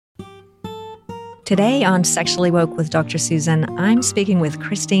Today on Sexually Woke with Dr. Susan, I'm speaking with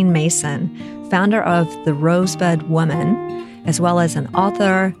Christine Mason, founder of The Rosebud Woman, as well as an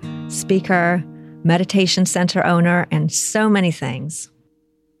author, speaker, meditation center owner, and so many things.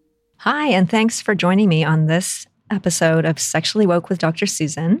 Hi, and thanks for joining me on this episode of Sexually Woke with Dr.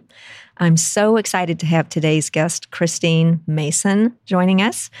 Susan. I'm so excited to have today's guest, Christine Mason, joining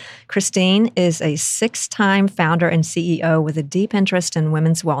us. Christine is a 6-time founder and CEO with a deep interest in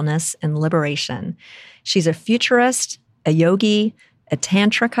women's wellness and liberation. She's a futurist, a yogi, a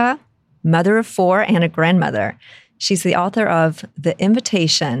tantrika, mother of 4, and a grandmother. She's the author of The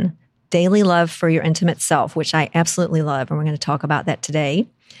Invitation, Daily Love for Your Intimate Self, which I absolutely love, and we're going to talk about that today,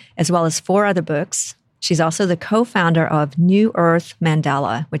 as well as 4 other books. She's also the co-founder of New Earth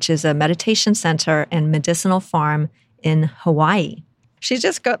Mandala, which is a meditation center and medicinal farm in Hawaii. She's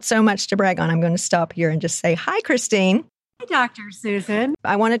just got so much to brag on. I'm going to stop here and just say, hi, Christine. Hi, Dr. Susan.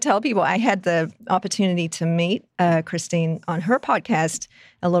 I want to tell people I had the opportunity to meet Christine on her podcast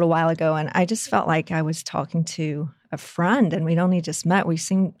a little while ago, and I just felt like I was talking to a friend, and we'd only just met. We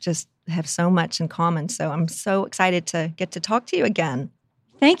seem just have so much in common, so I'm so excited to get to talk to you again.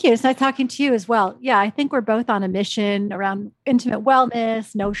 Thank you. It's nice talking to you as well. Yeah, I think we're both on a mission around intimate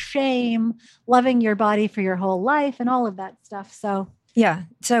wellness, no shame, loving your body for your whole life, and all of that stuff. Yeah.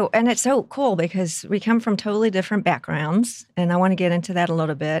 And it's so cool because we come from totally different backgrounds, and I want to get into that a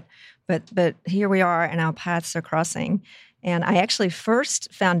little bit. But here we are, and our paths are crossing. And I actually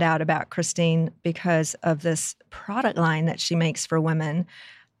first found out about Christine because of this product line that she makes for women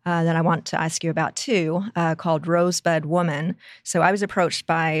that I want to ask you about too, called Rosebud Woman. So I was approached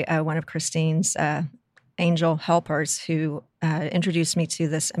by one of Christine's angel helpers who introduced me to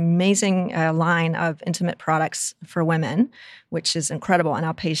this amazing line of intimate products for women, which is incredible. And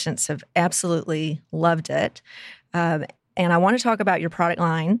our patients have absolutely loved it. And I want to talk about your product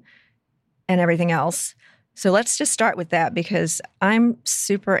line and everything else. So let's just start with that because I'm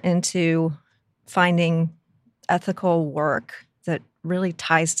super into finding ethical work that really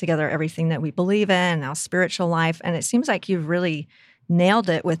ties together everything that we believe in, our spiritual life. And it seems like you've really nailed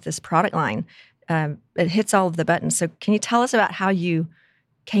it with this product line. It hits all of the buttons. So can you tell us about how you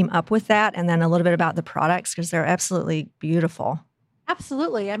came up with that and then a little bit about the products? Because they're absolutely beautiful.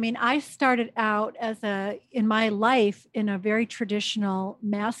 Absolutely. I mean, I started out in my life in a very traditional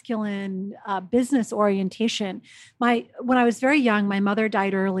masculine business orientation. When I was very young, my mother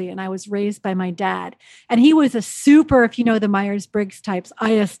died early and I was raised by my dad. And he was a super, if you know the Myers-Briggs types,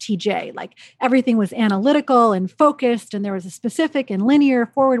 ISTJ, like everything was analytical and focused and there was a specific and linear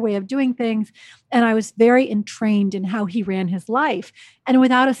forward way of doing things. And I was very entrained in how he ran his life. And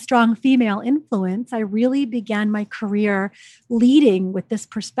without a strong female influence, I really began my career leading with this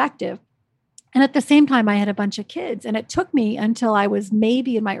perspective. And at the same time, I had a bunch of kids. And it took me until I was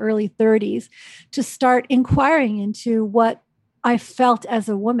maybe in my early 30s to start inquiring into what I felt as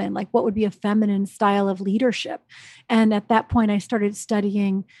a woman, like what would be a feminine style of leadership. And at that point, I started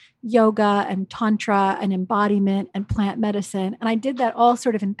studying yoga and tantra and embodiment and plant medicine. And I did that all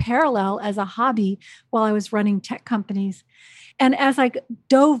sort of in parallel as a hobby while I was running tech companies. And as I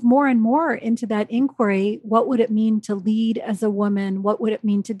dove more and more into that inquiry, what would it mean to lead as a woman? What would it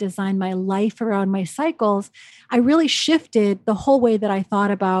mean to design my life around my cycles? I really shifted the whole way that I thought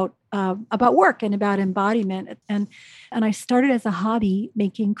about work and about embodiment. And I started as a hobby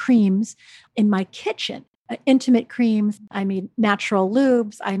making creams in my kitchen. Intimate creams. I made natural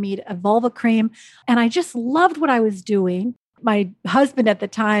lubes. I made a vulva cream. And I just loved what I was doing. My husband at the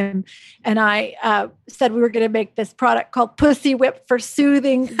time and I said we were going to make this product called Pussy Whip for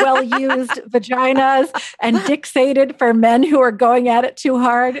soothing, well-used vaginas and Dixated for men who are going at it too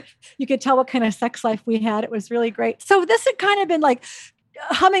hard. You could tell what kind of sex life we had. It was really great. So this had kind of been like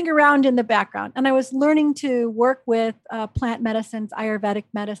humming around in the background. And I was learning to work with plant medicines, Ayurvedic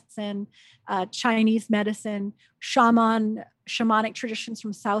medicine, Chinese medicine, shamanic traditions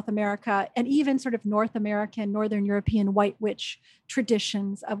from South America, and even sort of North American, Northern European white witch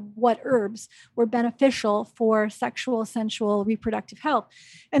traditions of what herbs were beneficial for sexual, sensual, reproductive health.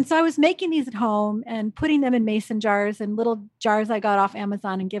 And so I was making these at home and putting them in mason jars and little jars I got off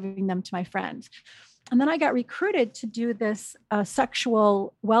Amazon and giving them to my friends. And then I got recruited to do this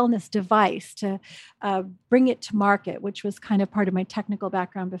sexual wellness device to bring it to market, which was kind of part of my technical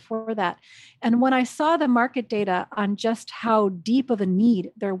background before that. And when I saw the market data on just how deep of a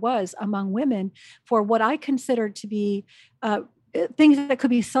need there was among women for what I considered to be things that could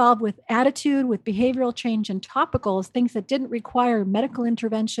be solved with attitude, with behavioral change and topicals, things that didn't require medical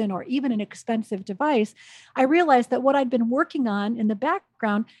intervention or even an expensive device, I realized that what I'd been working on in the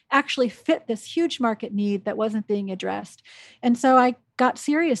background actually fit this huge market need that wasn't being addressed. And so I got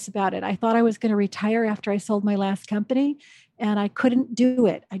serious about it. I thought I was going to retire after I sold my last company, and I couldn't do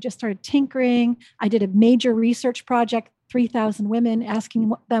it. I just started tinkering. I did a major research project, 3,000 women,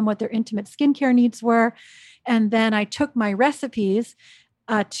 asking them what their intimate skincare needs were. And then I took my recipes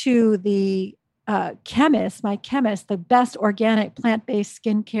to the my chemist, the best organic plant-based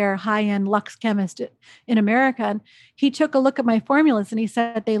skincare, high-end luxe chemist in America. And he took a look at my formulas and he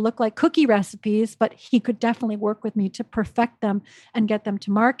said they look like cookie recipes, but he could definitely work with me to perfect them and get them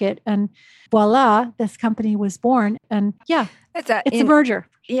to market. And voila, this company was born. And yeah, it's a merger.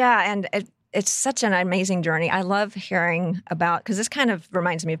 Yeah. And it's such an amazing journey. I love hearing about, because this kind of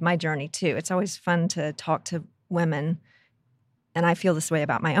reminds me of my journey too. It's always fun to talk to women, and I feel this way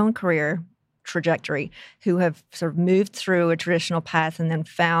about my own career trajectory, who have sort of moved through a traditional path and then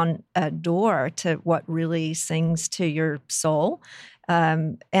found a door to what really sings to your soul.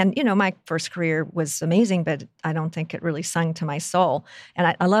 And, my first career was amazing, but I don't think it really sung to my soul.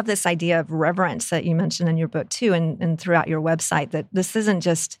 And I love this idea of reverence that you mentioned in your book too, and throughout your website, that this isn't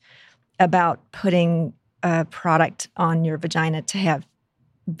just about putting a product on your vagina to have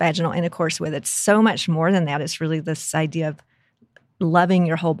vaginal intercourse with. It's so much more than that. It's really this idea of loving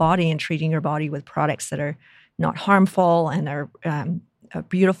your whole body and treating your body with products that are not harmful and are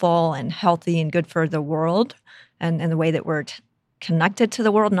beautiful and healthy and good for the world and the way that we're connected to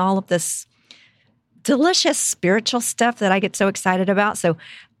the world and all of this delicious spiritual stuff that I get so excited about. So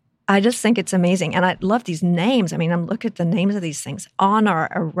I just think it's amazing. And I love these names. I mean, look at the names of these things: honor,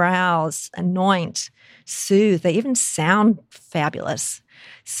 arouse, anoint, soothe. They even sound fabulous.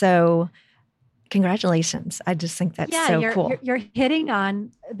 So congratulations. I just think that's so cool. You're hitting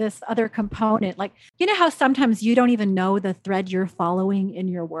on this other component. Like, you know how sometimes you don't even know the thread you're following in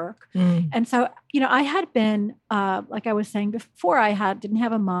your work. And so, I had been, like I was saying before, didn't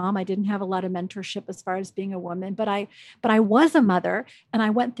have a mom. I didn't have a lot of mentorship as far as being a woman, but I was a mother, and I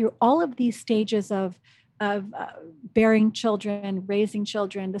went through all of these stages of bearing children, raising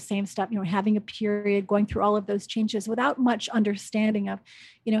children, the same stuff, having a period, going through all of those changes without much understanding of,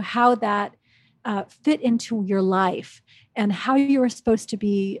 how that fit into your life and how you were supposed to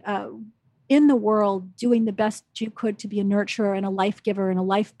be in the world doing the best you could to be a nurturer and a life giver and a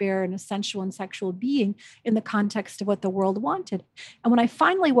life bearer and a sensual and sexual being in the context of what the world wanted. And when I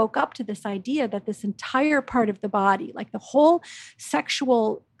finally woke up to this idea that this entire part of the body, like the whole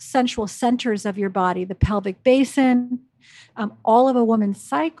sexual, sensual centers of your body, the pelvic basin, all of a woman's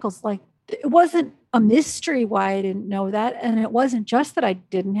cycles, like it wasn't a mystery why I didn't know that. And it wasn't just that I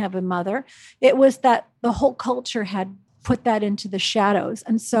didn't have a mother. It was that the whole culture had put that into the shadows.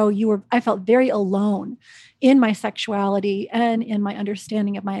 And so I felt very alone in my sexuality and in my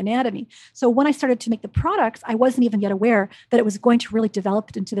understanding of my anatomy. So when I started to make the products, I wasn't even yet aware that it was going to really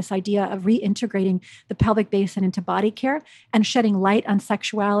develop into this idea of reintegrating the pelvic basin into body care and shedding light on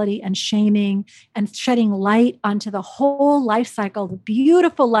sexuality and shaming and shedding light onto the whole life cycle, the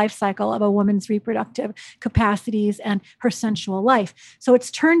beautiful life cycle of a woman's reproductive capacities and her sensual life. So it's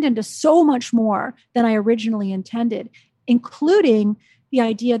turned into so much more than I originally intended, including the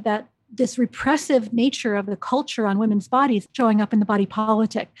idea that this repressive nature of the culture on women's bodies showing up in the body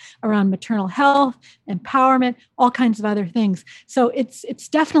politic around maternal health, empowerment, all kinds of other things. So it's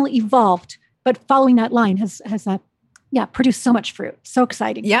definitely evolved, but following that line has produced so much fruit. So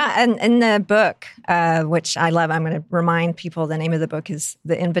exciting. Yeah, and in the book, which I love, I'm going to remind people the name of the book is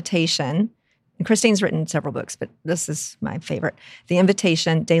The Invitation. And Christine's written several books, but this is my favorite. The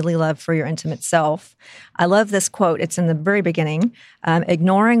Invitation, Daily Love for Your Intimate Self. I love this quote. It's in the very beginning.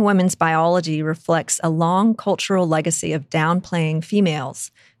 Ignoring women's biology reflects a long cultural legacy of downplaying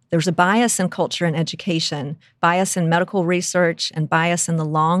females. There's a bias in culture and education, bias in medical research, and bias in the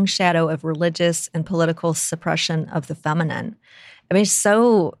long shadow of religious and political suppression of the feminine. I mean,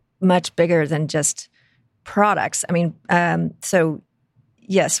 so much bigger than just products. I mean, so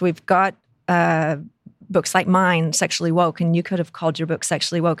yes, we've got books like mine, Sexually Woke, and you could have called your book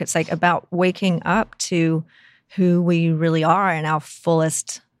Sexually Woke. It's like about waking up to who we really are in our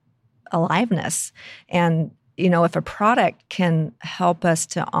fullest aliveness. And, if a product can help us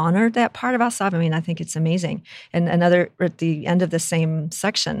to honor that part of ourselves, I mean, I think it's amazing. And at the end of the same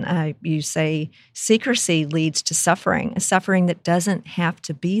section, you say secrecy leads to suffering, a suffering that doesn't have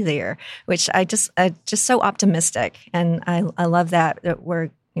to be there, which I just so optimistic. And I love that we're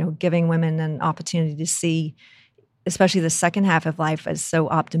giving women an opportunity to see, especially the second half of life, as so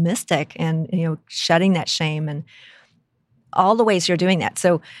optimistic and, shedding that shame and all the ways you're doing that.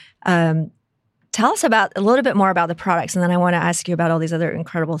 So tell us a little bit more about the products, and then I want to ask you about all these other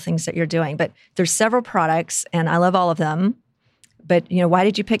incredible things that you're doing. But there's several products, and I love all of them. But, why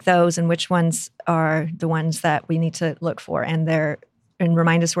did you pick those, and which ones are the ones that we need to look for? And they're and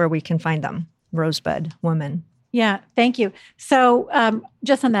remind us where we can find them. Rosebud Woman. Yeah, thank you. So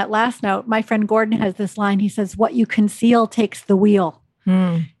just on that last note, my friend Gordon has this line. He says, "What you conceal takes the wheel."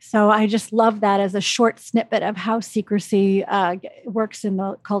 So I just love that as a short snippet of how secrecy works in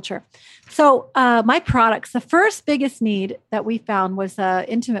the culture. So my products, the first biggest need that we found was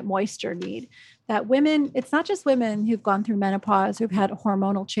intimate moisture need. That women, it's not just women who've gone through menopause, who've had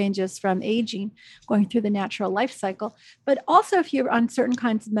hormonal changes from aging, going through the natural life cycle, but also if you're on certain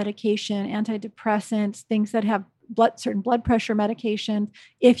kinds of medication, antidepressants, things that have certain blood pressure medications,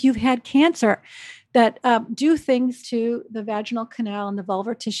 if you've had cancer, that do things to the vaginal canal and the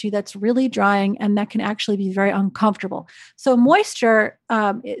vulvar tissue that's really drying and that can actually be very uncomfortable. So moisture,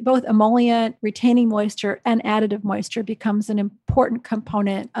 both emollient, retaining moisture, and additive moisture becomes an important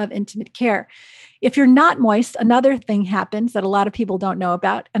component of intimate care. If you're not moist, another thing happens that a lot of people don't know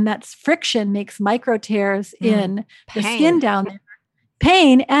about, and that's friction makes micro tears in the skin down there.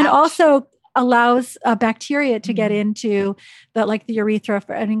 Pain, and also allows bacteria to get into the urethra,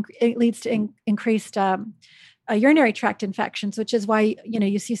 and it leads to increased urinary tract infections, which is why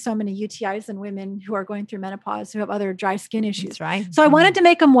you see so many UTIs in women who are going through menopause who have other dry skin issues. That's right. So I wanted to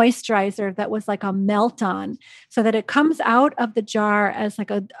make a moisturizer that was like a melt on, so that it comes out of the jar as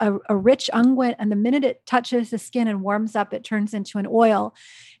like a rich unguent, and the minute it touches the skin and warms up, it turns into an oil.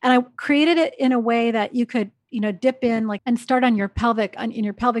 And I created it in a way that you could dip in and start on your in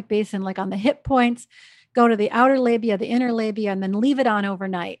your pelvic basin, like on the hip points, go to the outer labia, the inner labia, and then leave it on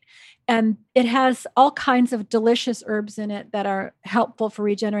overnight. And it has all kinds of delicious herbs in it that are helpful for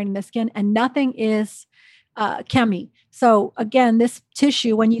regenerating the skin, and nothing is chemi. So again, this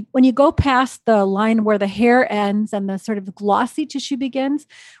tissue, when you go past the line where the hair ends and the sort of glossy tissue begins,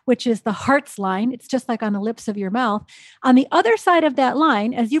 which is the Hart's line, it's just like on the lips of your mouth. On the other side of that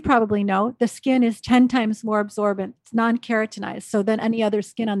line, as you probably know, the skin is 10 times more absorbent. It's non-keratinized, so than any other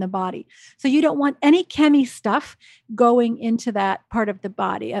skin on the body. So you don't want any chemi stuff going into that part of the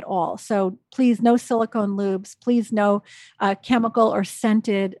body at all. So please, no silicone lubes, please no chemical or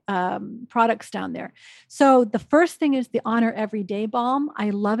scented products down there. So the first thing is the Honor Everyday Balm. I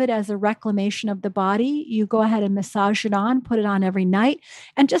love it as a reclamation of the body. You go ahead and massage it on, put it on every night,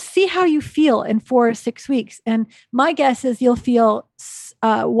 and just see how you feel in 4 or 6 weeks. And my guess is you'll feel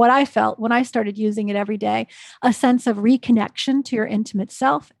what I felt when I started using it every day, a sense of reconnection to your intimate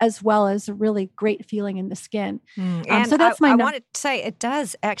self, as well as a really great feeling in the skin. And so that's I want to say it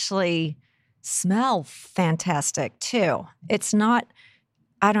does actually smell fantastic too. It's not,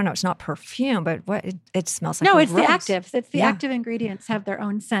 I don't know, it's not perfume, but it smells like no, a it's rose. the actives. It's the active ingredients have their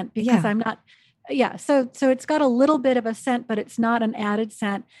own scent because I'm not. Yeah. So it's got a little bit of a scent, but it's not an added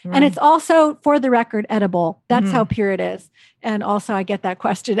scent. Right. And it's also, for the record, edible. That's how pure it is. And also I get that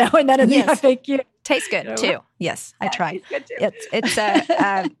question now and then in the FAQ. Tastes good too. Yes, I tried. Tastes good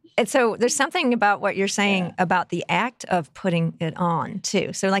too. And so there's something about what you're saying about the act of putting it on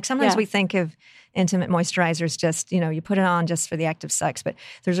too. So like sometimes we think of intimate moisturizers just, you put it on just for the act of sex, but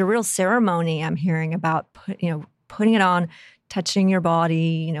there's a real ceremony I'm hearing about, putting it on, touching your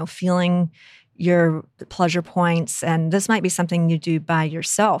body, feeling your pleasure points. And this might be something you do by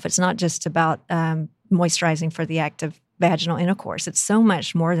yourself. It's not just about moisturizing for the act of vaginal intercourse. It's so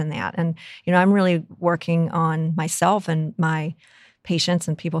much more than that. And, I'm really working on myself and my patients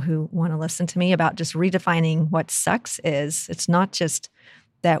and people who want to listen to me about just redefining what sex is. It's not just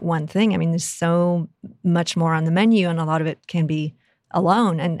that one thing. I mean, there's so much more on the menu, and a lot of it can be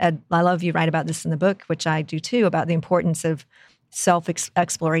alone. And I love you write about this in the book, which I do too, about the importance of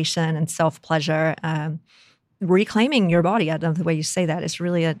self-exploration and self-pleasure, reclaiming your body. I love the way you say that. It's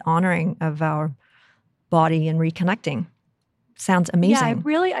really an honoring of our body and reconnecting. Sounds amazing.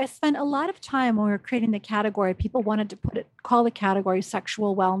 Yeah, I spent a lot of time when we were creating the category. People wanted to call the category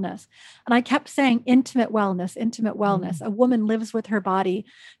sexual wellness. And I kept saying intimate wellness, intimate wellness. Mm-hmm. A woman lives with her body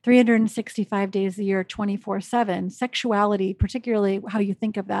 365 days a year, 24/7. Sexuality, particularly how you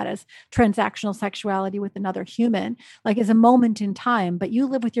think of that as transactional sexuality with another human, is a moment in time, but you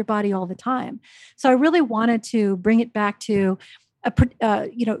live with your body all the time. So I really wanted to bring it back to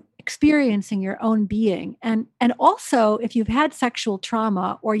experiencing your own being. And also, if you've had sexual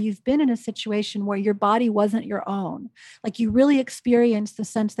trauma or you've been in a situation where your body wasn't your own, you really experienced the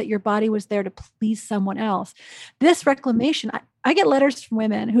sense that your body was there to please someone else, this reclamation, I get letters from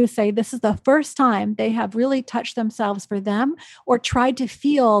women who say this is the first time they have really touched themselves for them or tried to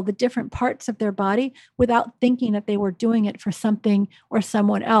feel the different parts of their body without thinking that they were doing it for something or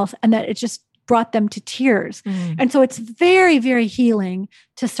someone else, and that it just brought them to tears. And so it's very, very healing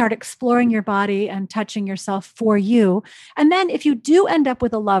to start exploring your body and touching yourself for you. And then if you do end up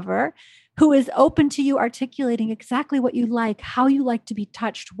with a lover, who is open to you articulating exactly what you like, how you like to be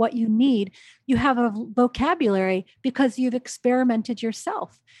touched, what you need. You have a vocabulary because you've experimented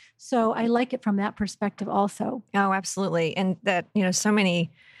yourself. So I like it from that perspective also. Oh, absolutely. And that, so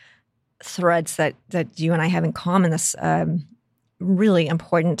many threads that you and I have in common, this really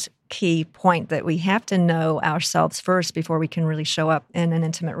important key point that we have to know ourselves first before we can really show up in an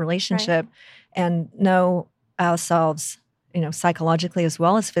intimate relationship, and know ourselves, psychologically as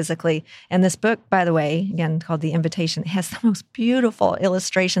well as physically. And this book, by the way, again, called The Invitation, has the most beautiful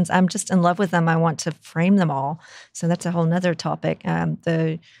illustrations. I'm just in love with them. I want to frame them all. So that's a whole nother topic.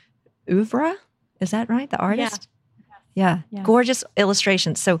 The oeuvre, is that right? The artist? Yeah. Gorgeous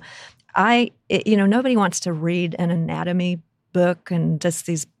illustrations. So nobody wants to read an anatomy book and just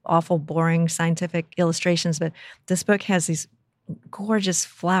these awful, boring scientific illustrations, but this book has these gorgeous,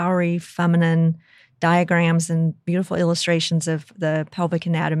 flowery, feminine diagrams and beautiful illustrations of the pelvic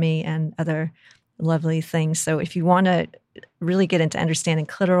anatomy and other lovely things. So if you want to really get into understanding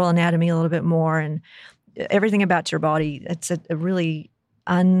clitoral anatomy a little bit more and everything about your body, it's a really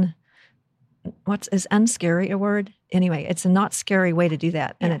is unscary a word? Anyway, it's a not scary way to do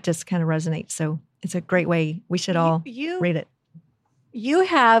that. And it just kind of resonates. So it's a great way. We should all read it. You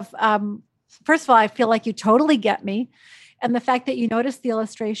have, first of all, I feel like you totally get me. And the fact that you noticed the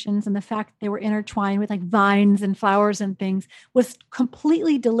illustrations and the fact they were intertwined with like vines and flowers and things was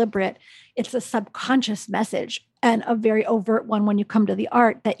completely deliberate. It's a subconscious message, and a very overt one when you come to the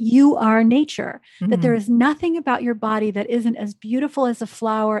art, that you are nature, that there is nothing about your body that isn't as beautiful as a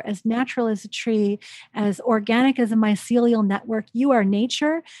flower, as natural as a tree, as organic as a mycelial network. You are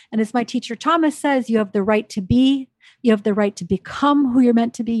nature. And as my teacher Thomas says, you have the right to be. You have the right to become who you're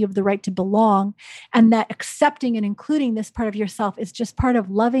meant to be. You have the right to belong. And that accepting and including this part of yourself is just part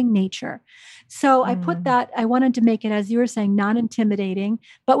of loving nature. So I wanted to make it, as you were saying, non-intimidating,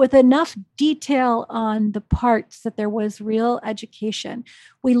 but with enough detail on the parts that there was real education.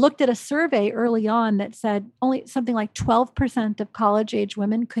 We looked at a survey early on that said only something like 12% of college-age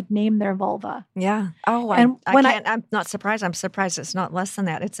women could name their vulva. Yeah. Oh, I'm not surprised. I'm surprised it's not less than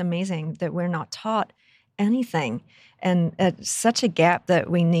that. It's amazing that we're not taught anything. And it's such a gap that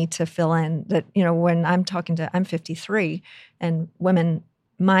we need to fill in, that, when I'm 53, and women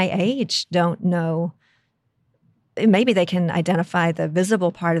my age don't know, maybe they can identify the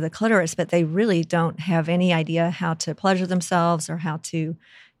visible part of the clitoris, but they really don't have any idea how to pleasure themselves or how to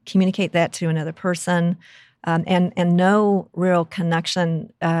communicate that to another person, and no real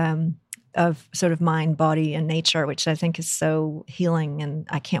connection of sort of mind, body, and nature, which I think is so healing. And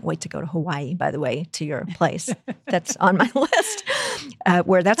I can't wait to go to Hawaii, by the way, to your place. That's on my list,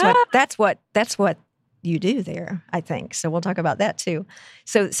 where that's what you do there, I think. So we'll talk about that too.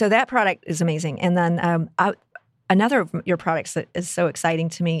 So that product is amazing. And then another of your products that is so exciting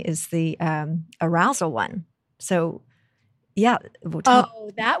to me is the arousal one. So yeah.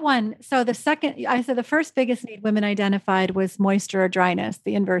 That one. So the first biggest need women identified was moisture or dryness,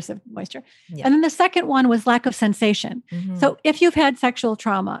 the inverse of moisture. Yeah. And then the second one was lack of sensation. Mm-hmm. So if you've had sexual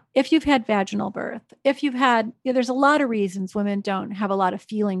trauma, if you've had vaginal birth, if you've had, there's a lot of reasons women don't have a lot of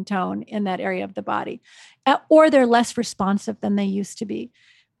feeling tone in that area of the body, or they're less responsive than they used to be.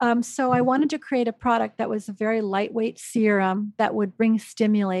 So I wanted to create a product that was a very lightweight serum that would bring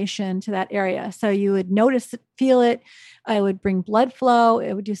stimulation to that area. So you would notice it, feel it. I would bring blood flow.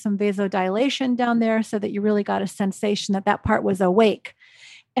 It would do some vasodilation down there so that you really got a sensation that part was awake.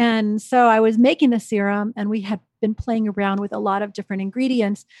 And so I was making the serum, and we had been playing around with a lot of different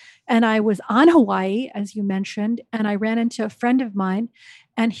ingredients. And I was on Hawaii, as you mentioned, and I ran into a friend of mine,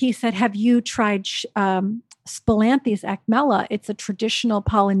 and he said, "Have you tried Spilanthes acmella? It's a traditional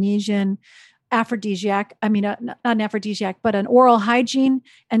Polynesian aphrodisiac. I mean, not an aphrodisiac, but an oral hygiene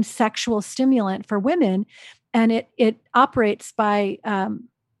and sexual stimulant for women. And it operates by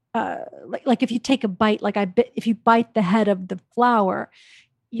like if you take a bite, if you bite the head of the flower,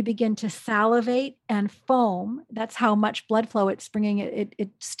 you begin to salivate and foam. That's how much blood flow it's bringing. It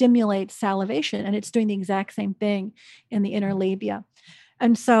stimulates salivation, and it's doing the exact same thing in the inner labia."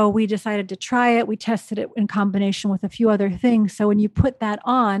 And so we decided to try it. We tested it in combination with a few other things. So when you put that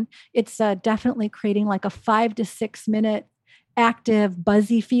on, it's definitely creating like a 5 to 6 minute active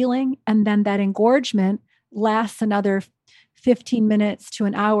buzzy feeling. And then that engorgement lasts another 15 minutes to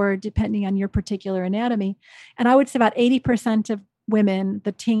an hour, depending on your particular anatomy. And I would say about 80% of women,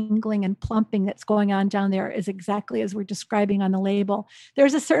 the tingling and plumping that's going on down there is exactly as we're describing on the label.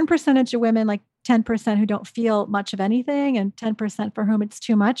 There's a certain percentage of women, like 10%, who don't feel much of anything, and 10% for whom it's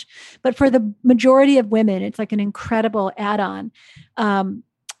too much. But for the majority of women, it's like an incredible add-on. And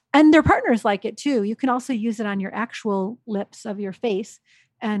their partners like it too. You can also use it on your actual lips of your face.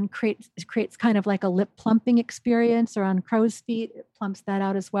 and creates kind of like a lip plumping experience, or on crow's feet, it plumps that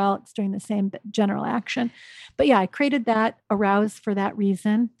out as well. It's doing the same general action. But yeah, I created that Arouse for that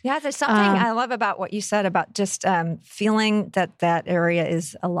reason. Yeah, there's something I love about what you said about just feeling that that area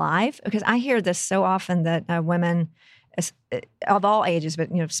is alive, because I hear this so often that women of all ages,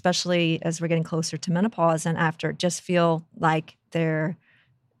 but especially as we're getting closer to menopause and after, just feel like their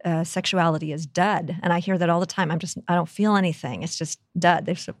sexuality is dead. And I hear that all the time. I don't feel anything. It's just dead.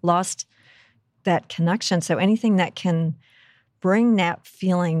 They've lost that connection. So anything that can bring that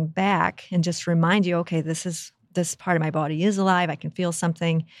feeling back and just remind you, okay, this part of my body is alive. I can feel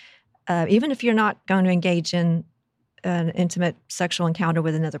something. Even if you're not going to engage in an intimate sexual encounter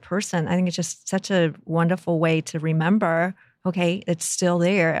with another person, I think it's just such a wonderful way to remember, okay, it's still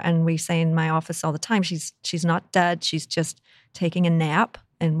there. And we say in my office all the time, she's not dead. She's just taking a nap,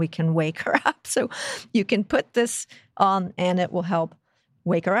 and we can wake her up. So you can put this on and it will help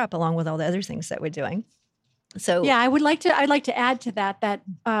wake her up along with all the other things that we're doing. So yeah, I'd like to add to that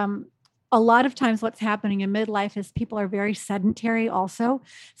a lot of times what's happening in midlife is people are very sedentary also.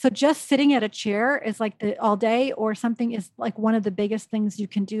 So just sitting at a chair is like all day or something is like one of the biggest things you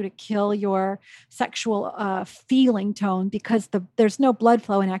can do to kill your sexual feeling tone, because there's no blood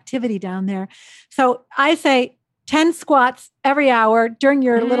flow and activity down there. So I say 10 squats every hour during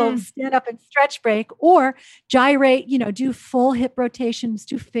your little stand up and stretch break, or gyrate, do full hip rotations,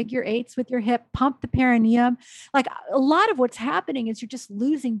 do figure eights with your hip, pump the perineum. Like a lot of what's happening is you're just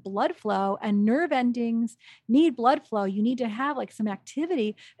losing blood flow, and nerve endings need blood flow. You need to have like some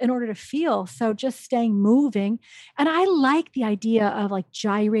activity in order to feel. So just staying moving. And I like the idea of like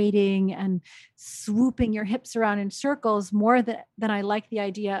gyrating and swooping your hips around in circles more than I like the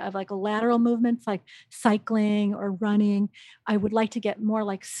idea of like lateral movements like cycling or running. I would like to get more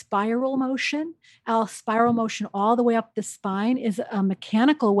like spiral motion. Spiral motion all the way up the spine is a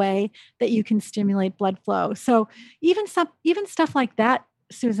mechanical way that you can stimulate blood flow. So even stuff like that,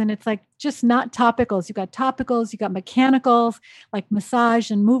 Susan, it's like just not topicals. You got topicals, you got mechanicals like massage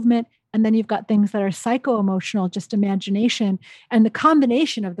and movement. And then you've got things that are psycho-emotional, just imagination. And the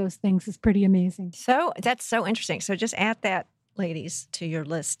combination of those things is pretty amazing. So that's so interesting. So just add that, ladies, to your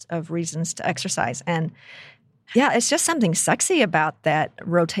list of reasons to exercise. And yeah, it's just something sexy about that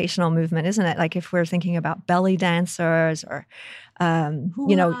rotational movement, isn't it? Like if we're thinking about belly dancers or,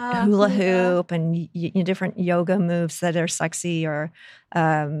 hula hoop and different yoga moves that are sexy, or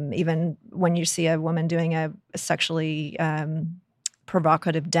even when you see a woman doing a sexually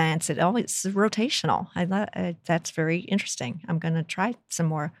provocative dance, it's rotational. That's very interesting. I'm going to try some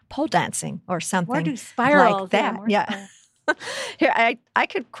more pole dancing or something. Or do spirals like that. Yeah. Here, I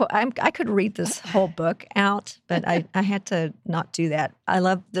could read this whole book out, but I had to not do that. I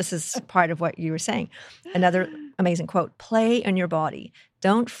love, this is part of what you were saying. Another amazing quote: play in your body.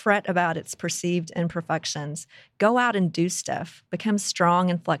 Don't fret about its perceived imperfections. Go out and do stuff. Become strong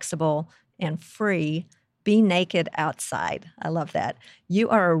and flexible and free. Be naked outside. I love that. You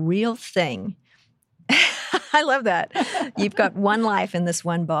are a real thing. I love that. You've got one life in this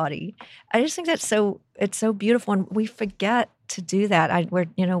one body. I just think it's so beautiful, and we forget to do that.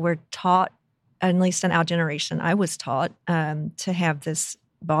 We're taught, at least in our generation, I was taught to have this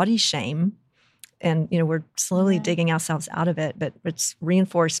body shame, and we're slowly digging ourselves out of it. But it's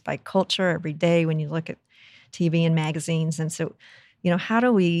reinforced by culture every day when you look at TV and magazines. And so, how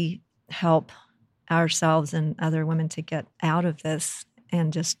do we help ourselves and other women to get out of this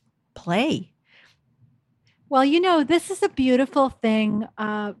and just play? Well, this is a beautiful thing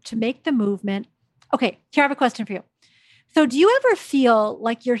to make the movement. Okay, here I have a question for you. So do you ever feel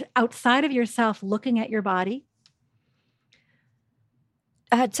like you're outside of yourself looking at your body?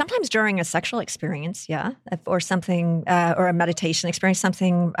 Sometimes during a sexual experience, yeah, or something, or a meditation experience,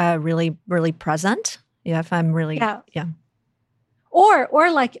 something really, really present. Yeah, if I'm really, yeah.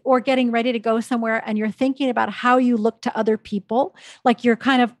 Or getting ready to go somewhere and you're thinking about how you look to other people. Like you're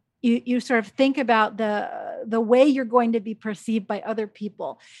kind of, you sort of think about the way you're going to be perceived by other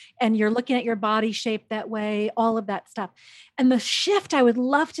people, and you're looking at your body shape that way, all of that stuff. And the shift I would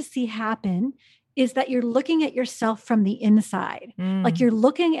love to see happen is that you're looking at yourself from the inside. Like you're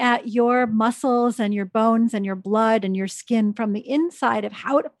looking at your muscles and your bones and your blood and your skin from the inside of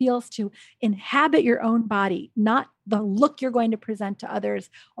how it feels to inhabit your own body, not the look you're going to present to others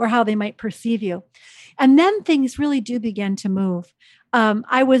or how they might perceive you. And then things really do begin to move.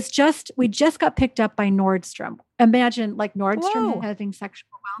 We just got picked up by Nordstrom. Imagine like Nordstrom having sexual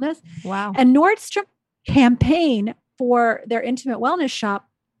wellness. Wow. And Nordstrom campaign for their intimate wellness shop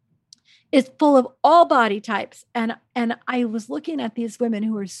is full of all body types. And And I was looking at these women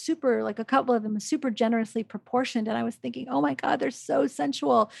who were super, like a couple of them, super generously proportioned. And I was thinking, oh my God, they're so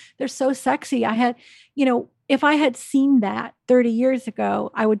sensual. They're so sexy. I had, if I had seen that 30 years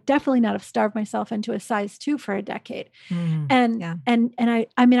ago, I would definitely not have starved myself into a size 2 for a decade. And yeah. and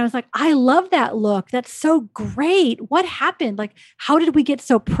I mean, I was like, I love that look. That's so great. What happened? Like, how did we get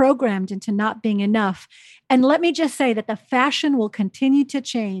so programmed into not being enough? And let me just say that the fashion will continue to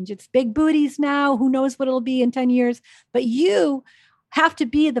change. It's big booties now. Who knows what it'll be in 10 years? But you have to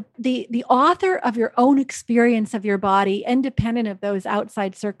be the author of your own experience of your body, independent of those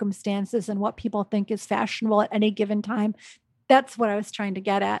outside circumstances and what people think is fashionable at any given time. That's what I was trying to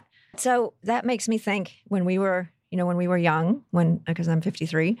get at. So that makes me think when we were young, because I'm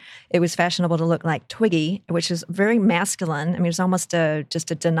 53, it was fashionable to look like Twiggy, which is very masculine. I mean, it's almost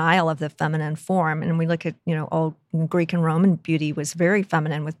just a denial of the feminine form. And we look at, old Greek and Roman beauty was very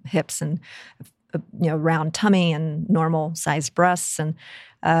feminine with hips and, round tummy and normal sized breasts. And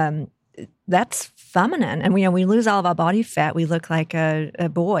that's feminine. And we lose all of our body fat. We look like a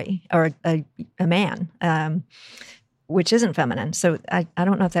boy or a man, which isn't feminine. So I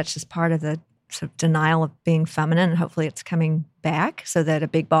don't know if that's just part of the sort of denial of being feminine, and hopefully it's coming back so that a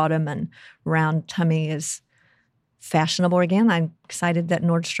big bottom and round tummy is fashionable again. I'm excited that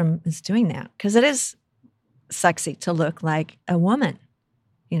Nordstrom is doing that because it is sexy to look like a woman.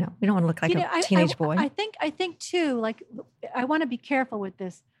 We don't want to look like a teenage boy. I think too, like, I want to be careful with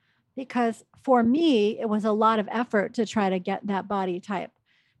this because for me, it was a lot of effort to try to get that body type.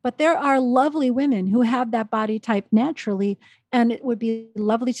 But there are lovely women who have that body type naturally, and it would be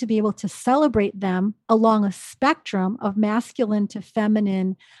lovely to be able to celebrate them along a spectrum of masculine to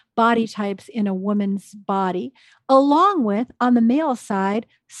feminine body types in a woman's body, along with, on the male side,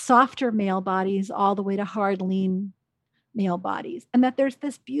 softer male bodies all the way to hard, lean male bodies, and that there's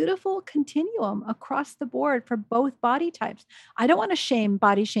this beautiful continuum across the board for both body types. I don't want to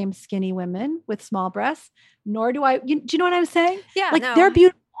body shame skinny women with small breasts, nor do I. Do you know what I'm saying? Yeah, like no. They're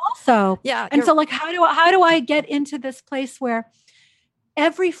beautiful also. Yeah, and so like, how do I get into this place where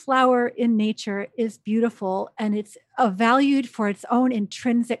every flower in nature is beautiful and it's valued for its own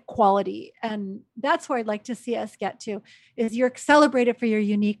intrinsic quality? And that's where I'd like to see us get to, is you're celebrated for your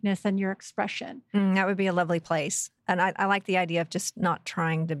uniqueness and your expression. That would be a lovely place. And I like the idea of just not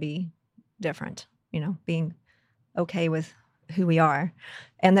trying to be different, being okay with who we are.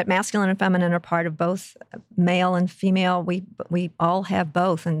 And that masculine and feminine are part of both male and female. We all have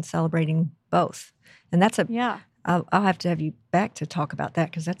both and celebrating both. And that's I'll have to have you back to talk about that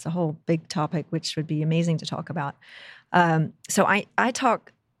because that's a whole big topic, which would be amazing to talk about. So I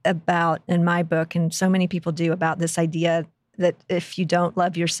talk about in my book, and so many people do, about this idea that if you don't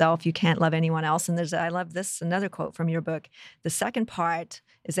love yourself, you can't love anyone else. And I love this, another quote from your book. The second part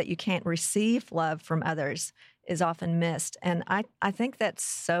is that you can't receive love from others is often missed. And I think that's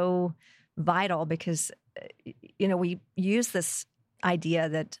so vital because, we use this idea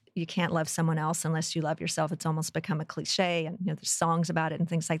that you can't love someone else unless you love yourself. It's almost become a cliche, and there's songs about it and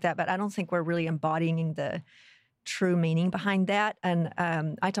things like that. But I don't think we're really embodying the true meaning behind that. And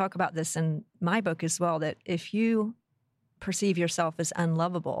I talk about this in my book as well, that if you perceive yourself as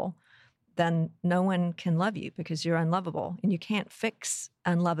unlovable, then no one can love you because you're unlovable. And you can't fix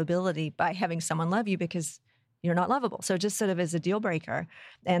unlovability by having someone love you because you're not lovable. So just sort of as a deal breaker.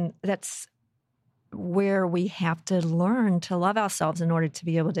 And that's where we have to learn to love ourselves in order to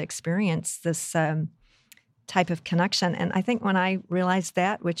be able to experience this type of connection. And I think when I realized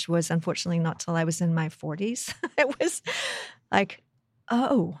that, which was unfortunately not till I was in my 40s, it was like,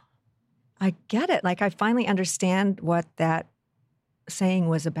 oh, I get it. Like I finally understand what that saying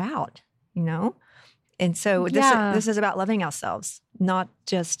was about, And so this is about loving ourselves, not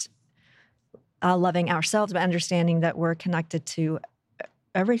just loving ourselves, but understanding that we're connected to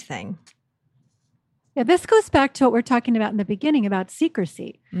everything. Yeah, this goes back to what we're talking about in the beginning about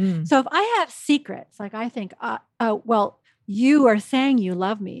secrecy. So if I have secrets, like I think, well, you are saying you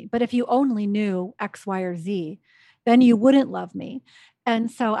love me, but if you only knew X, Y, or Z, then you wouldn't love me. And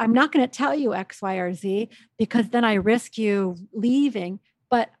so I'm not going to tell you X, Y, or Z because then I risk you leaving,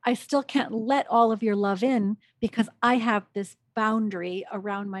 but I still can't let all of your love in because I have this boundary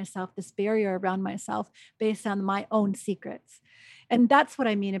around myself, this barrier around myself based on my own secrets. And that's what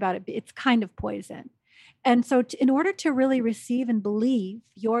I mean about it. It's kind of poison. And so in order to really receive and believe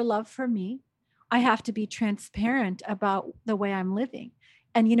your love for me, I have to be transparent about the way I'm living.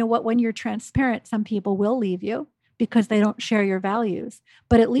 And you know what? When you're transparent, some people will leave you because they don't share your values.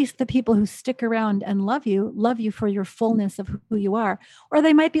 But at least the people who stick around and love you for your fullness of who you are. Or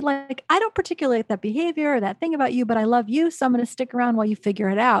they might be like, I don't particularly like that behavior or that thing about you, but I love you. So I'm going to stick around while you figure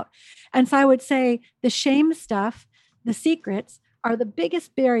it out. And so I would say the shame stuff, the secrets are the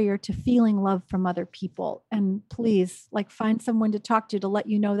biggest barrier to feeling love from other people. And please, like, find someone to talk to let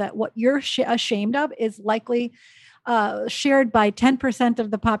you know that what you're ashamed of is likely shared by 10%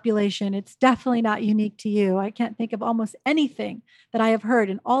 of the population. It's definitely not unique to you. I can't think of almost anything that I have heard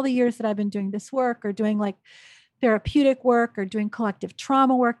in all the years that I've been doing this work or doing like therapeutic work or doing collective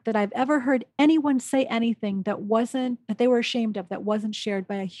trauma work that I've ever heard anyone say anything that they were ashamed of, that wasn't shared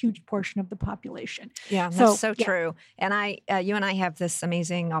by a huge portion of the population. Yeah, that's so true. And you and I have this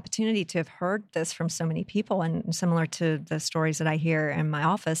amazing opportunity to have heard this from so many people, and similar to the stories that I hear in my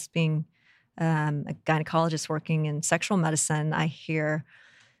office, being a gynecologist working in sexual medicine, I hear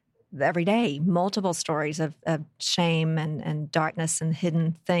every day multiple stories of shame and darkness and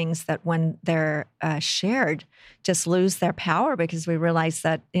hidden things that when they're shared just lose their power, because we realize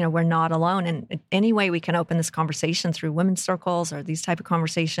that, we're not alone. And any way we can open this conversation through women's circles or these type of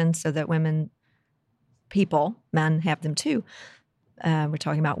conversations so that men have them too. We're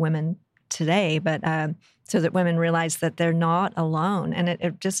talking about women today, but so that women realize that they're not alone. And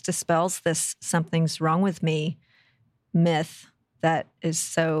it just dispels this "something's wrong with me" myth that is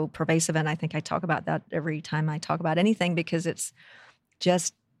so pervasive. And I think I talk about that every time I talk about anything, because it's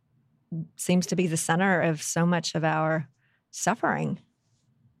just seems to be the center of so much of our suffering.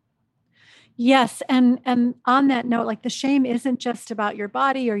 Yes. And on that note, like, the shame isn't just about your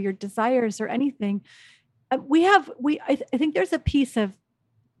body or your desires or anything. I think there's a piece of,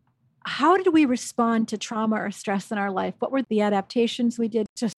 how did we respond to trauma or stress in our life? What were the adaptations we did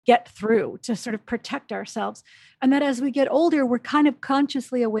to get through, to sort of protect ourselves? And that as we get older, we're kind of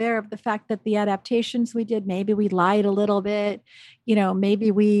consciously aware of the fact that the adaptations we did, maybe we lied a little bit,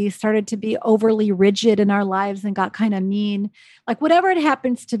 maybe we started to be overly rigid in our lives and got kind of mean, like whatever it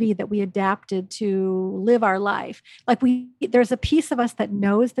happens to be that we adapted to live our life. Like there's a piece of us that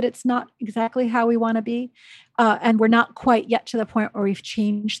knows that it's not exactly how we want to be. And we're not quite yet to the point where we've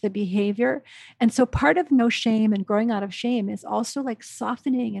changed the behavior. And so part of no shame and growing out of shame is also like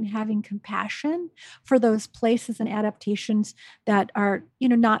softening and having compassion for those places and adaptations that are,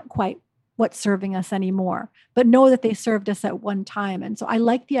 not quite what's serving us anymore, but know that they served us at one time. And so I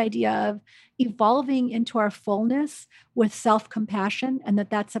like the idea of evolving into our fullness with self-compassion, and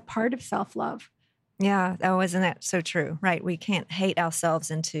that's a part of self-love. Yeah. Oh, isn't that so true? Right. We can't hate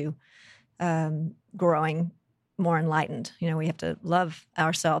ourselves into growing more enlightened. We have to love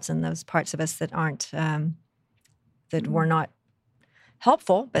ourselves and those parts of us that aren't, that were not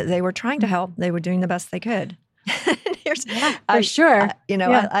helpful, but they were trying to help. They were doing the best they could. For sure.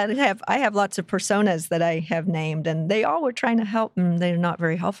 I have lots of personas that I have named, and they all were trying to help, and they're not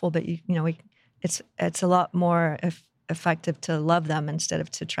very helpful. But it's a lot more effective to love them instead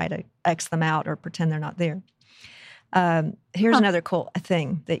of to try to X them out or pretend they're not there. Here's another cool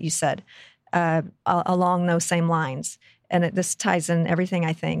thing that you said along those same lines. And this ties in everything,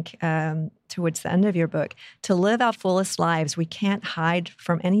 I think, towards the end of your book. To live our fullest lives, we can't hide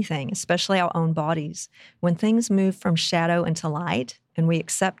from anything, especially our own bodies. When things move from shadow into light, and we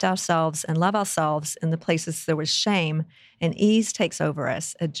accept ourselves and love ourselves in the places there was shame, and ease takes over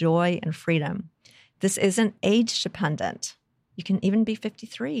us, a joy and freedom. This isn't age dependent. You can even be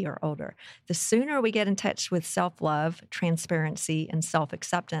 53 or older. The sooner we get in touch with self-love, transparency, and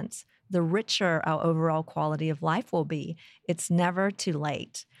self-acceptance, the richer our overall quality of life will be. It's never too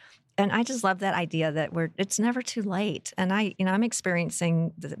late. And I just love that idea that it's never too late. And I'm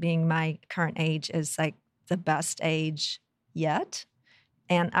experiencing being my current age is like the best age yet.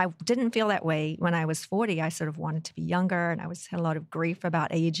 And I didn't feel that way when I was 40. I sort of wanted to be younger, and I had a lot of grief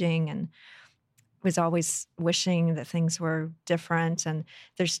about aging and was always wishing that things were different. And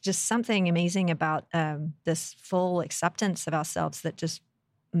there's just something amazing about this full acceptance of ourselves that just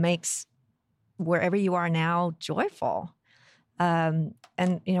makes wherever you are now joyful. And,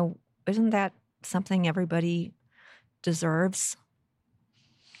 isn't that something everybody deserves?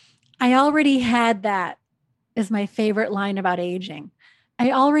 I already had that, is my favorite line about aging.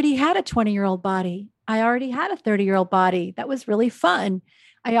 I already had a 20-year-old body. I already had a 30-year-old body. That was really fun.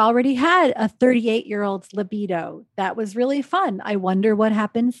 I already had a 38-year-old's libido. That was really fun. I wonder what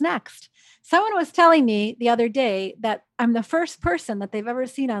happens next. Someone was telling me the other day that I'm the first person that they've ever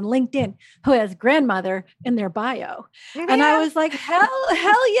seen on LinkedIn who has grandmother in their bio. Yeah. And I was like, hell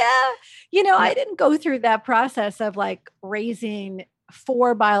yeah. I didn't go through that process of like raising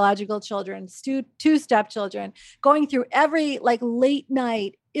 4 biological children, 2 stepchildren, going through every like late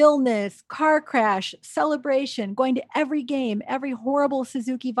night illness, car crash, celebration, going to every game, every horrible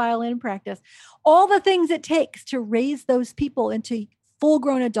Suzuki violin practice, all the things it takes to raise those people into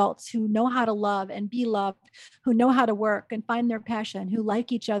full-grown adults who know how to love and be loved, who know how to work and find their passion, who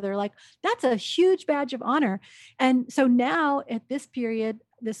like each other. Like, that's a huge badge of honor. And so now at this period,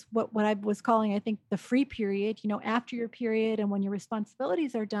 this what I was calling, I think, the free period, after your period and when your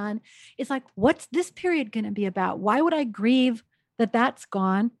responsibilities are done, it's like, what's this period going to be about? Why would I grieve that that's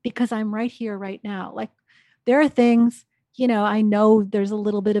gone? Because I'm right here, right now. Like, there are things, I know there's a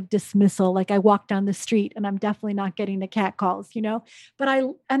little bit of dismissal. Like, I walk down the street and I'm definitely not getting the cat calls,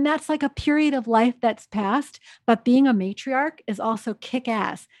 and that's like a period of life that's passed. But being a matriarch is also kick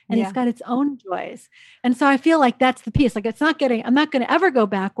ass, and it's got its own joys. And so I feel like that's the piece. Like, I'm not going to ever go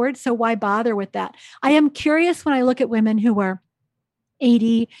backwards. So why bother with that? I am curious when I look at women who are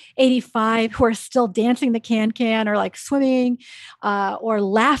 80, 85, who are still dancing the can or like swimming or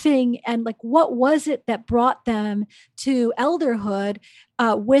laughing. And like, what was it that brought them to elderhood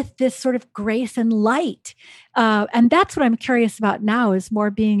with this sort of grace and light? And that's what I'm curious about now, is more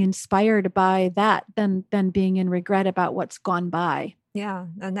being inspired by that than being in regret about what's gone by. Yeah.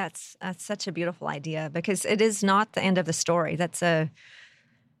 And that's such a beautiful idea, because it is not the end of the story. That's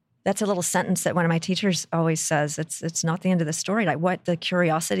a little sentence that one of my teachers always says. It's not the end of the story. Like, what the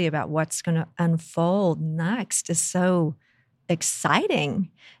curiosity about what's going to unfold next is so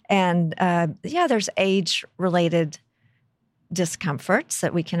exciting. And there's age-related discomforts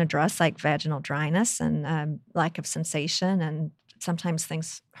that we can address, like vaginal dryness and lack of sensation. And sometimes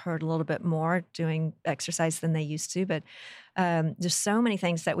things hurt a little bit more doing exercise than they used to. But there's so many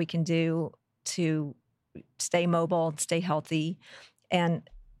things that we can do to stay mobile, stay healthy. And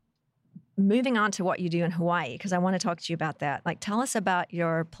moving on to what you do in Hawaii, because I want to talk to you about that. Like, tell us about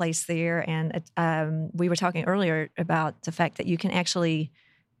your place there. And we were talking earlier about the fact that you can actually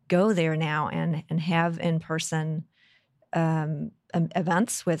go there now and have in-person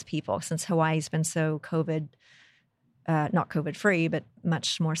events with people, since Hawaii's been so not COVID-free, but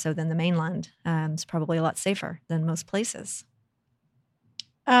much more so than the mainland. It's probably a lot safer than most places.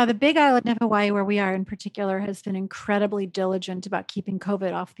 The Big Island of Hawaii, where we are in particular, has been incredibly diligent about keeping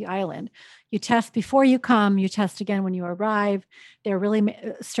COVID off the island. You test before you come, you test again when you arrive. They're really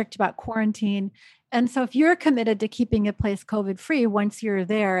strict about quarantine. And so if you're committed to keeping a place COVID-free, once you're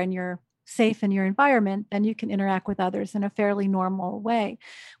there and you're safe in your environment, then you can interact with others in a fairly normal way,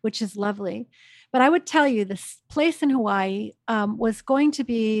 which is lovely. But I would tell you, this place in Hawaii was going to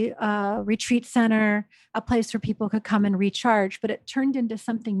be a retreat center, a place where people could come and recharge, but it turned into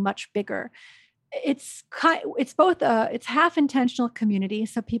something much bigger. It's half intentional community,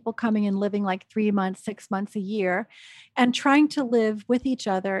 so people coming and living like 3 months, 6 months, a year, and trying to live with each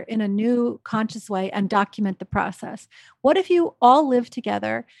other in a new conscious way and document the process. What if you all live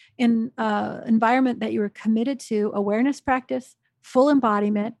together in an environment that you were committed to awareness practice, full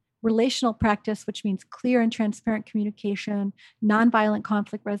embodiment, relational practice, which means clear and transparent communication, nonviolent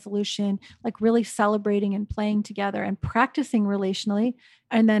conflict resolution, like really celebrating and playing together and practicing relationally.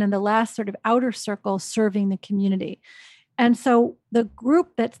 And then in the last sort of outer circle, serving the community. And so the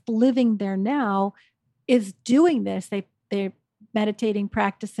group that's living there now is doing this. They're meditating,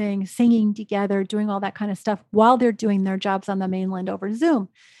 practicing, singing together, doing all that kind of stuff while they're doing their jobs on the mainland over Zoom.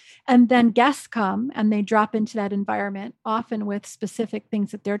 And then guests come and they drop into that environment, often with specific things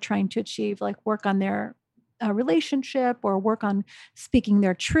that they're trying to achieve, like work on their relationship, or work on speaking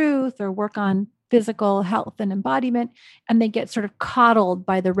their truth, or work on physical health and embodiment. And they get sort of coddled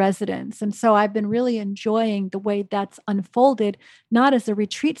by the residents. And so I've been really enjoying the way that's unfolded, not as a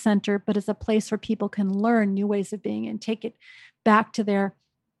retreat center, but as a place where people can learn new ways of being and take it back to their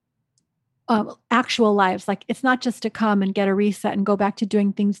actual lives. Like, it's not just to come and get a reset and go back to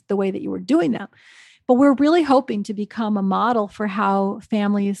doing things the way that you were doing them, but we're really hoping to become a model for how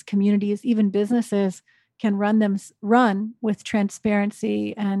families, communities, even businesses can run with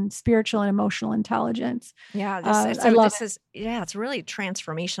transparency and spiritual and emotional intelligence. Yeah, it's really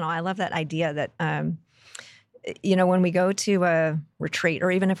transformational. I love that idea that when we go to a retreat,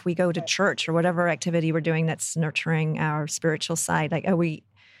 or even if we go to church or whatever activity we're doing that's nurturing our spiritual side, like, are we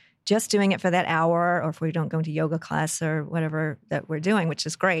just doing it for that hour? Or if we don't go into yoga class or whatever that we're doing, which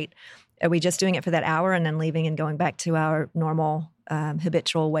is great, are we just doing it for that hour and then leaving and going back to our normal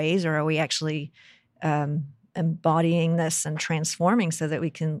habitual ways? Or are we actually embodying this and transforming so that we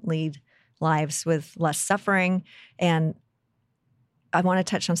can lead lives with less suffering? And I want to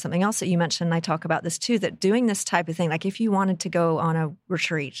touch on something else that you mentioned, and I talk about this too, that doing this type of thing, like if you wanted to go on a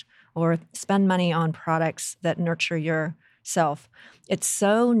retreat or spend money on products that nurture yourself, it's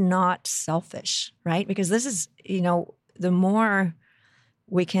so not selfish, right? Because this is, the more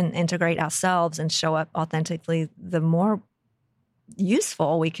we can integrate ourselves and show up authentically, the more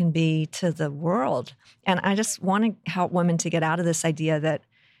useful we can be to the world. And I just want to help women to get out of this idea that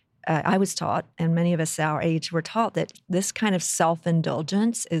I was taught, and many of us our age were taught, that this kind of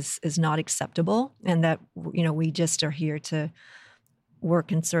self-indulgence is not acceptable, and that, we just are here to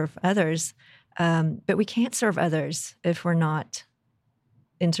work and serve others. But we can't serve others if we're not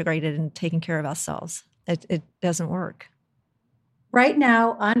integrated and taking care of ourselves. It doesn't work. Right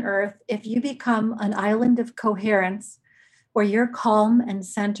now on Earth, if you become an island of coherence, where you're calm and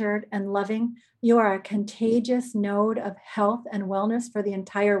centered and loving, you are a contagious node of health and wellness for the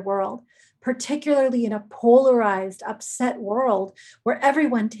entire world, particularly in a polarized, upset world where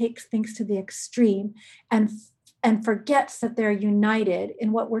everyone takes things to the extreme and forgets that they're united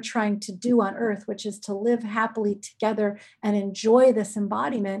in what we're trying to do on Earth, which is to live happily together and enjoy this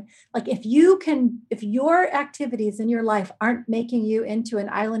embodiment. Like if your activities in your life aren't making you into an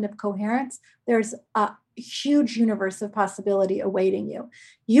island of coherence, there's a huge universe of possibility awaiting you.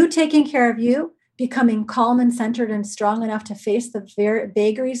 You taking care of you, becoming calm and centered and strong enough to face the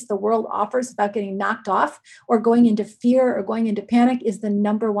vagaries the world offers without getting knocked off or going into fear or going into panic is the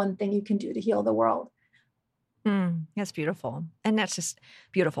number one thing you can do to heal the world. That's beautiful. And that's just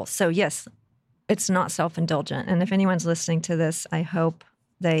beautiful. So yes, it's not self-indulgent. And if anyone's listening to this, I hope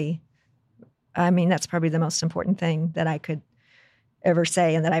that's probably the most important thing that I could ever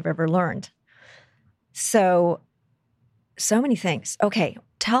say and that I've ever learned. So many things. Okay,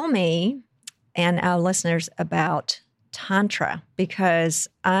 tell me and our listeners about Tantra, because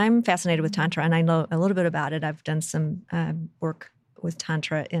I'm fascinated with Tantra and I know a little bit about it. I've done some work with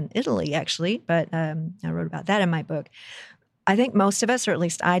Tantra in Italy, actually, but I wrote about that in my book. I think most of us, or at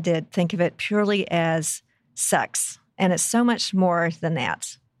least I did, think of it purely as sex, and it's so much more than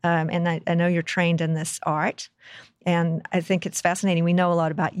that. And I know you're trained in this art. And I think it's fascinating. We know a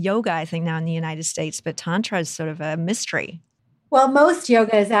lot about yoga, I think, now in the United States, but Tantra is sort of a mystery. Well, most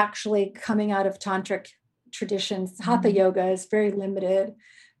yoga is actually coming out of tantric traditions. Hatha yoga is very limited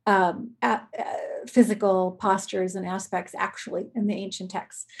physical postures and aspects actually in the ancient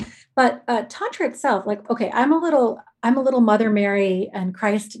texts. But Tantra itself, I'm a little Mother Mary and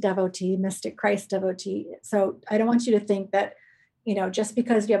Christ devotee, mystic Christ devotee. So I don't want you to think that just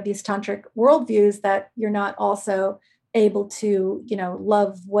because you have these tantric worldviews that you're not also able to,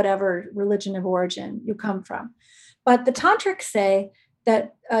 love whatever religion of origin you come from. But the tantrics say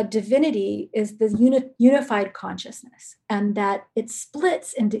that divinity is the unified consciousness and that it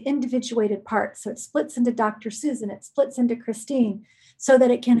splits into individuated parts. So it splits into Dr. Susan, it splits into Christine, so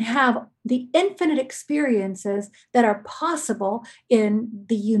that it can have the infinite experiences that are possible in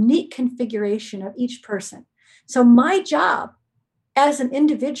the unique configuration of each person. So my job as an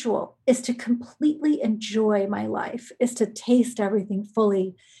individual is to completely enjoy my life, is to taste everything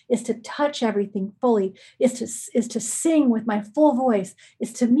fully, is to touch everything fully, is to sing with my full voice,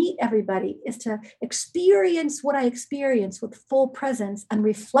 is to meet everybody, is to experience what I experience with full presence and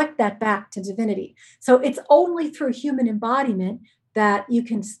reflect that back to divinity. So it's only through human embodiment that you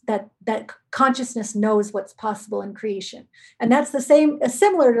can that consciousness knows what's possible in creation. And that's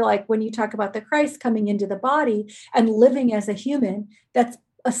similar to like when you talk about the Christ coming into the body and living as a human, that's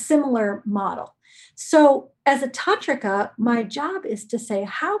a similar model. So as a tantrika, my job is to say,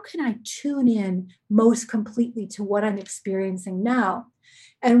 how can I tune in most completely to what I'm experiencing now?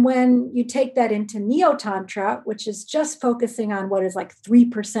 And when you take that into Neo-Tantra, which is just focusing on what is like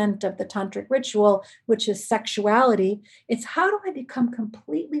 3% of the tantric ritual, which is sexuality, it's how do I become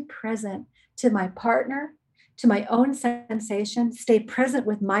completely present to my partner, to my own sensation, stay present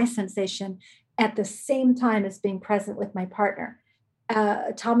with my sensation at the same time as being present with my partner.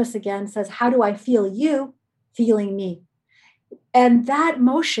 Thomas again says, how do I feel you feeling me? And that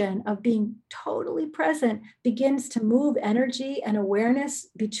motion of being totally present begins to move energy and awareness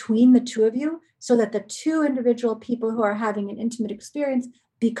between the two of you so that the two individual people who are having an intimate experience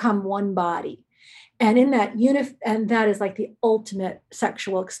become one body. And in that and that is like the ultimate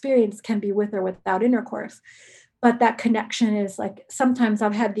sexual experience, can be with or without intercourse. But that connection is like, sometimes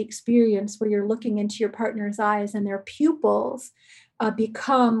I've had the experience where you're looking into your partner's eyes and their pupils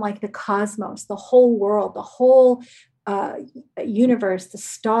become like the cosmos, the whole world, the whole universe, the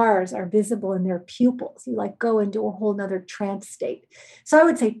stars are visible in their pupils. You like go into a whole nother trance state. So I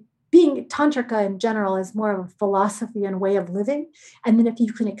would say being tantrika in general is more of a philosophy and way of living. And then if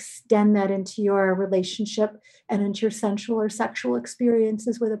you can extend that into your relationship and into your sensual or sexual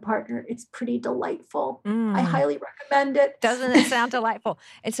experiences with a partner, it's pretty delightful. I highly recommend it. Doesn't it sound delightful?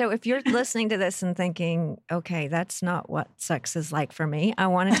 And so if you're listening to this and thinking, okay, that's not what sex is like for me, I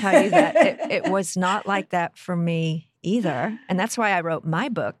want to tell you that it was not like that for me either. And that's why I wrote my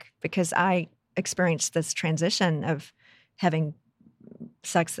book, because I experienced this transition of having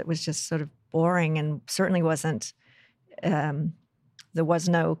sex that was just sort of boring and certainly wasn't, there was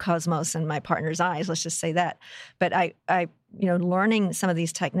no cosmos in my partner's eyes, let's just say that. But I learning some of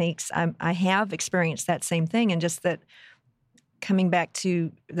these techniques, I have experienced that same thing, and just that coming back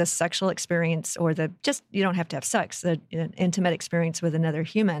to the sexual experience, or you don't have to have sex, an intimate experience with another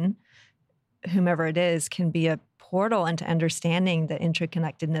human, whomever it is, can be a portal into understanding the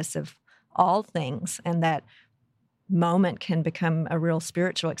interconnectedness of all things, and that moment can become a real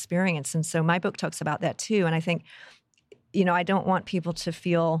spiritual experience. And so my book talks about that too. And I think, I don't want people to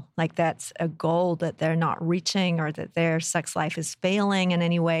feel like that's a goal that they're not reaching, or that their sex life is failing in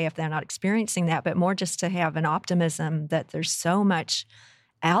any way if they're not experiencing that, but more just to have an optimism that there's so much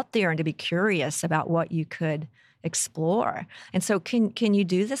out there, and to be curious about what you could explore. And so can you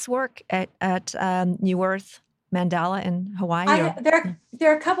do this work at New Earth Mandala in Hawaii? There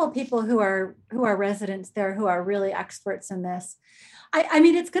are a couple of people who are residents there who are really experts in this. I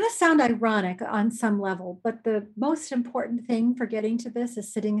mean, it's going to sound ironic on some level, but the most important thing for getting to this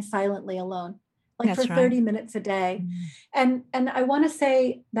is sitting silently alone, like for 30 minutes a day. Mm-hmm. And I want to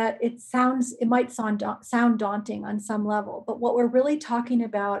say that it might sound daunting on some level, but what we're really talking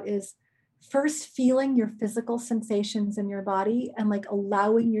about is first feeling your physical sensations in your body, and like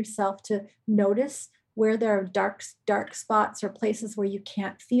allowing yourself to notice where there are dark spots or places where you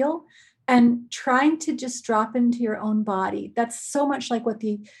can't feel, and trying to just drop into your own body. That's so much like what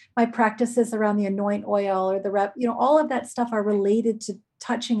my practices around the anoint oil or the rep, all of that stuff are related to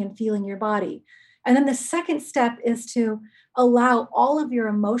touching and feeling your body. And then the second step is to allow all of your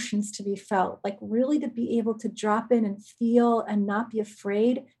emotions to be felt, like really to be able to drop in and feel and not be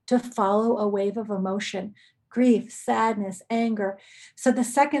afraid to follow a wave of emotion. Grief, sadness, anger. So the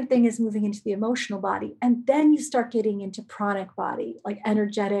second thing is moving into the emotional body. And then you start getting into pranic body, like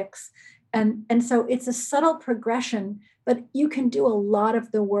energetics. And so it's a subtle progression, but you can do a lot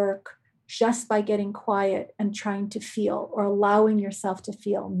of the work just by getting quiet and trying to feel, or allowing yourself to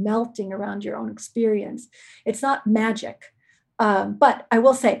feel, melting around your own experience. It's not magic. But I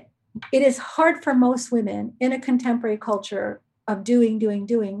will say, it is hard for most women in a contemporary culture of doing,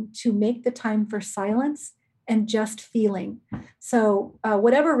 to make the time for silence and just feeling. So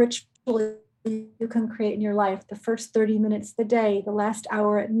whatever ritual you can create in your life, the first 30 minutes of the day, the last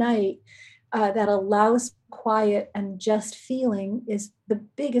hour at night, that allows quiet and just feeling, is the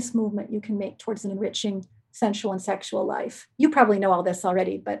biggest movement you can make towards an enriching sensual and sexual life. You probably know all this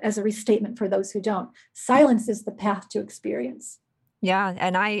already, but as a restatement for those who don't, silence is the path to experience. Yeah,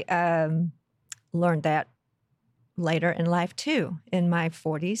 and I learned that later in life too, in my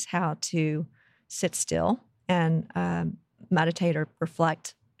 40s, how to sit still and meditate or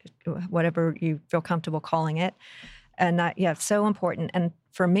reflect, whatever you feel comfortable calling it. And so important. And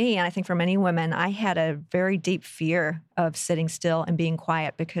for me, and I think for many women, I had a very deep fear of sitting still and being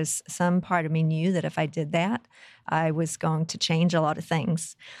quiet, because some part of me knew that if I did that, I was going to change a lot of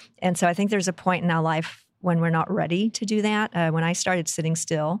things. And so I think there's a point in our life when we're not ready to do that. When I started sitting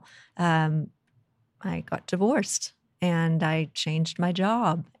still, I got divorced, and I changed my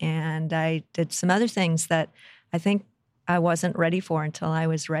job, and I did some other things that I think I wasn't ready for until I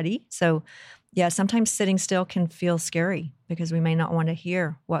was ready. So yeah, sometimes sitting still can feel scary, because we may not want to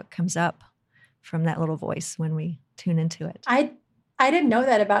hear what comes up from that little voice when we tune into it. I didn't know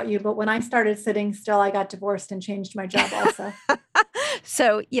that about you, but when I started sitting still, I got divorced and changed my job also.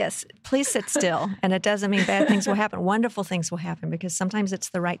 So yes, please sit still. And it doesn't mean bad things will happen. Wonderful things will happen, because sometimes it's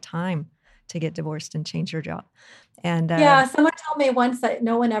the right time to get divorced and change your job. And yeah, someone told me once that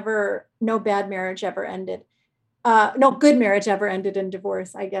no bad marriage ever ended. No good marriage ever ended in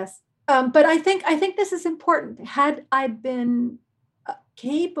divorce, I guess. But I think this is important. Had I been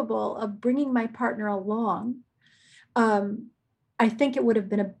capable of bringing my partner along, I think it would have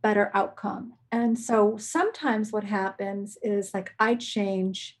been a better outcome. And so sometimes what happens is, like, I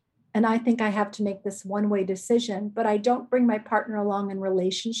change and I think I have to make this one-way decision, but I don't bring my partner along in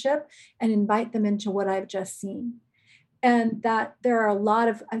relationship and invite them into what I've just seen. And that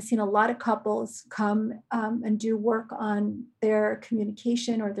I've seen a lot of couples come and do work on their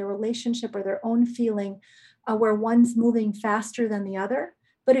communication or their relationship or their own feeling, where one's moving faster than the other.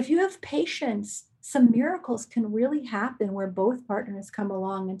 But if you have patience, some miracles can really happen where both partners come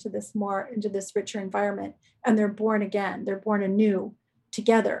along into this richer environment, and they're born again. They're born anew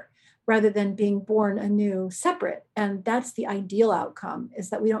together, rather than being born anew separate. And that's the ideal outcome, is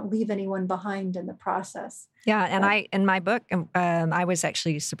that we don't leave anyone behind in the process. Yeah. And in my book, I was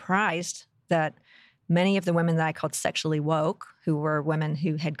actually surprised that many of the women that I called sexually woke, who were women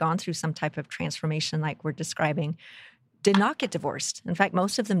who had gone through some type of transformation like we're describing, did not get divorced. In fact,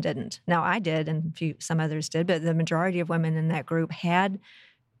 most of them didn't. Now, I did, and some others did, but the majority of women in that group had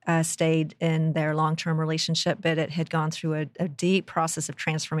stayed in their long-term relationship, but it had gone through a deep process of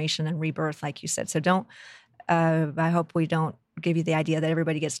transformation and rebirth, like you said. So I hope we don't give you the idea that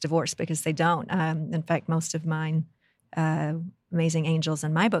everybody gets divorced, because they don't. In fact, most of mine amazing angels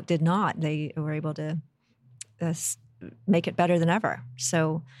in my book did not. They were able to make it better than ever.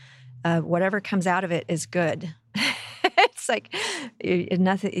 So whatever comes out of it is good. It's like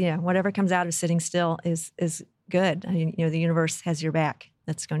nothing. Whatever comes out of sitting still is good. I mean, the universe has your back.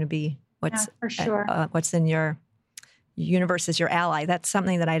 That's going to be what's for sure. What's in your universe is your ally. That's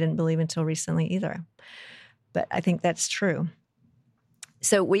something that I didn't believe until recently either, but I think that's true.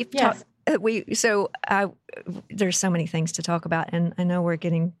 So we've talked. There's so many things to talk about, and I know we're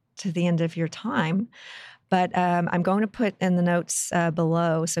getting to the end of your time, but I'm going to put in the notes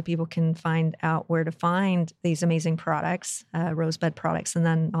below so people can find out where to find these amazing products, Rosebud products, and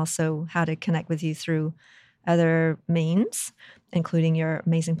then also how to connect with you through other means, including your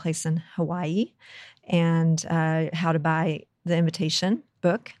amazing place in Hawaii, and how to buy the Invitation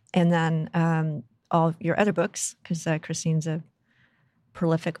book, and then all your other books, because Christine's a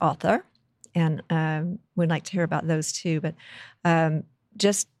prolific author, and would like to hear about those too. But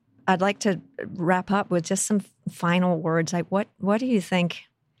I'd like to wrap up with just some final words. Like, what do you think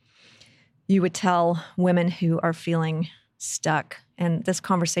you would tell women who are feeling stuck, and this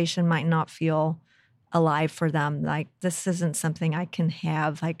conversation might not feel alive for them? Like, this isn't something I can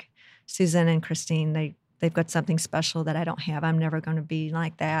have. Like Susan and Christine, they've got something special that I don't have. I'm never going to be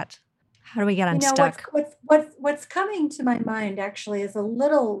like that. How do we get unstuck? What's coming to my mind actually is a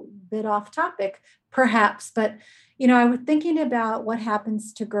little bit off topic, perhaps, but I was thinking about what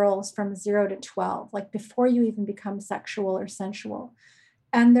happens to girls from 0 to 12, like before you even become sexual or sensual.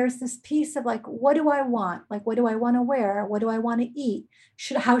 And there's this piece of like, what do I want? Like, what do I want to wear? What do I want to eat?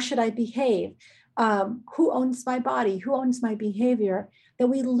 How should I behave? Who owns my body? Who owns my behavior? That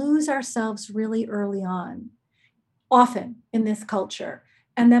we lose ourselves really early on, often in this culture.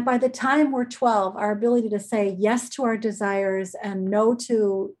 And that by the time we're 12, our ability to say yes to our desires and no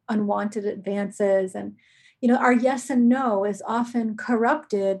to unwanted advances, and our yes and no is often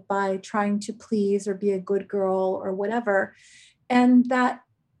corrupted by trying to please or be a good girl or whatever. And that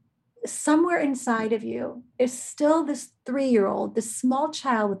somewhere inside of you is still this 3-year-old, this small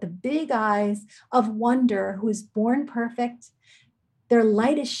child with the big eyes of wonder, who is born perfect. Their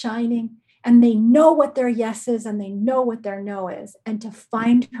light is shining, and they know what their yes is and they know what their no is. And to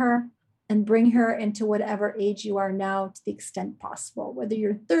find her and bring her into whatever age you are now to the extent possible, whether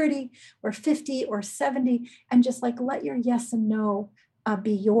you're 30 or 50 or 70, and just like let your yes and no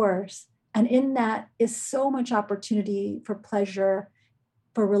be yours. And in that is so much opportunity for pleasure,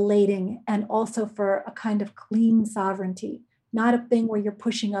 for relating, and also for a kind of clean sovereignty, not a thing where you're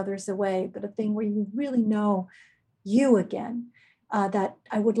pushing others away, but a thing where you really know you again. That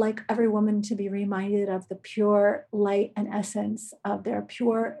I would like every woman to be reminded of the pure light and essence of their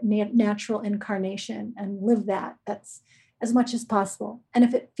pure natural incarnation, and live that. That's as much as possible. And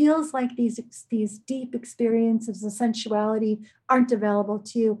if it feels like these deep experiences of sensuality aren't available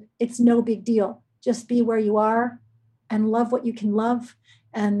to you, it's no big deal. Just be where you are and love what you can love.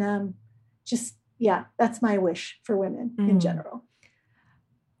 And that's my wish for women in general.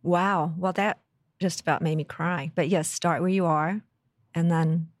 Wow. Well, that just about made me cry. But yes, start where you are. And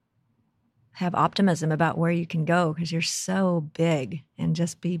then have optimism about where you can go, because you're so big, and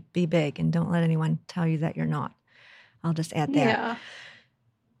just be big, and don't let anyone tell you that you're not. I'll just add that. Yeah.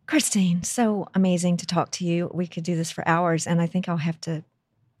 Christine, so amazing to talk to you. We could do this for hours, and I think I'll have to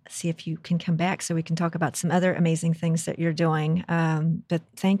see if you can come back so we can talk about some other amazing things that you're doing. But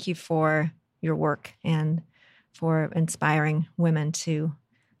thank you for your work and for inspiring women to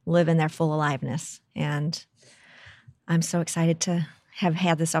live in their full aliveness. And I'm so excited to have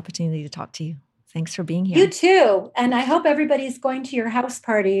had this opportunity to talk to you. Thanks for being here. You too. And I hope everybody's going to your house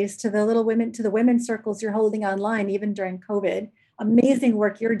parties, to the women's circles you're holding online, even during COVID. Amazing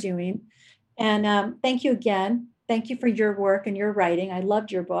work you're doing. And thank you again. Thank you for your work and your writing. I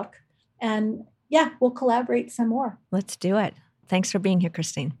loved your book. And we'll collaborate some more. Let's do it. Thanks for being here,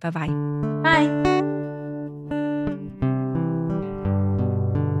 Christine. Bye-bye. Bye.